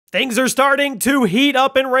Things are starting to heat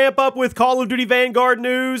up and ramp up with Call of Duty Vanguard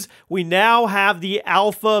news. We now have the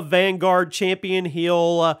Alpha Vanguard Champion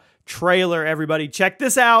Hill trailer, everybody. Check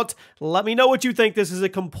this out. Let me know what you think. This is a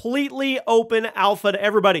completely open alpha to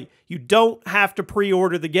everybody. You don't have to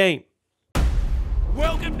pre-order the game.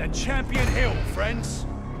 Welcome to Champion Hill, friends.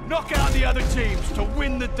 Knock out the other teams to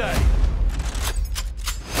win the day.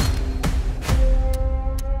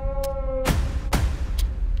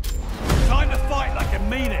 Time to fight like I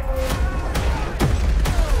mean it.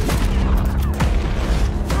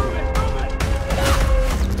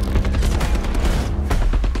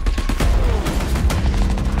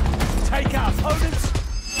 Take our opponents,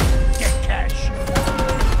 get cash.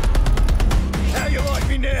 How you like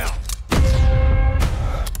me now?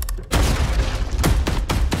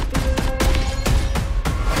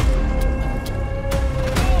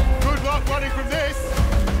 Good luck running from this.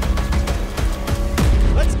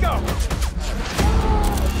 Let's go.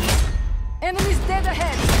 Enemies dead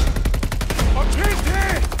ahead! I'm pinned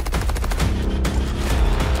here!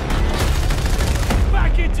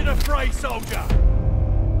 Back into the fray, soldier!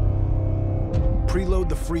 Preload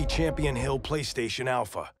the free Champion Hill PlayStation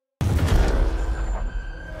Alpha.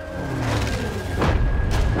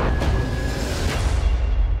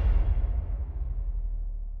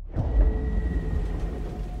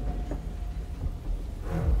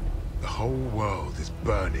 The whole world is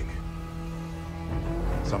burning.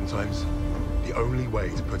 Sometimes, the only way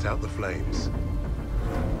to put out the flames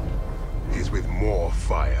is with more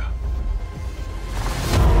fire.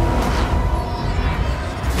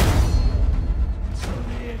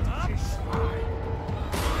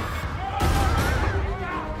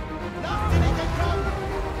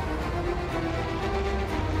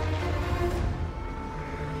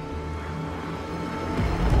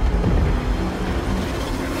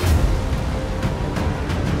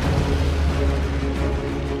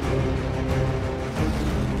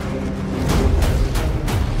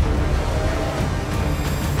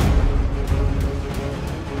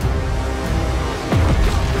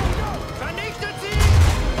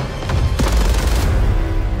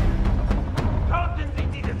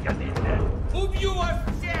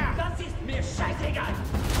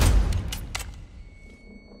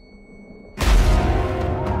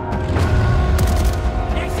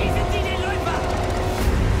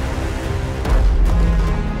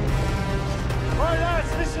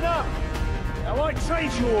 I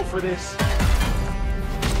trade you all for this.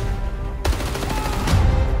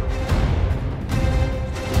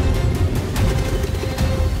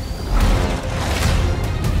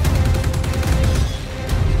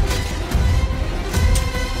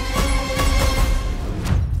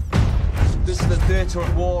 This is the theatre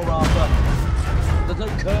of war, Arthur. There's no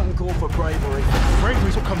curtain call for bravery.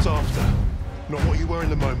 Bravery's what comes after, not what you were in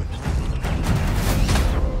the moment.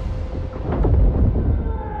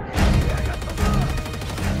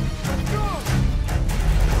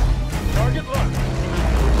 Target locked.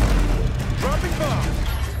 Dropping bomb.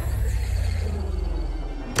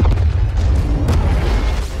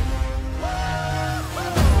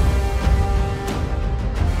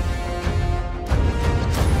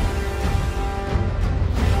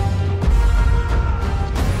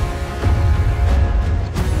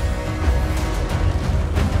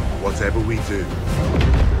 Whatever we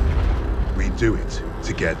do it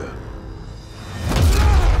together.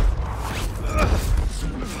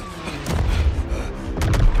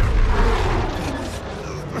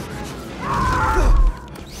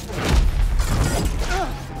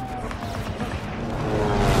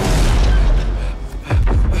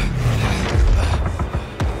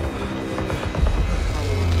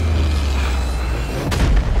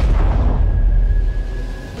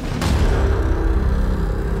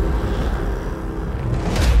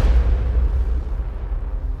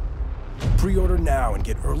 Pre-order now and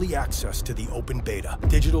get early access to the open beta.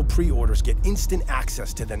 Digital pre-orders get instant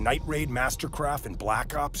access to the Night Raid, Mastercraft, and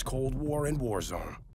Black Ops, Cold War, and Warzone.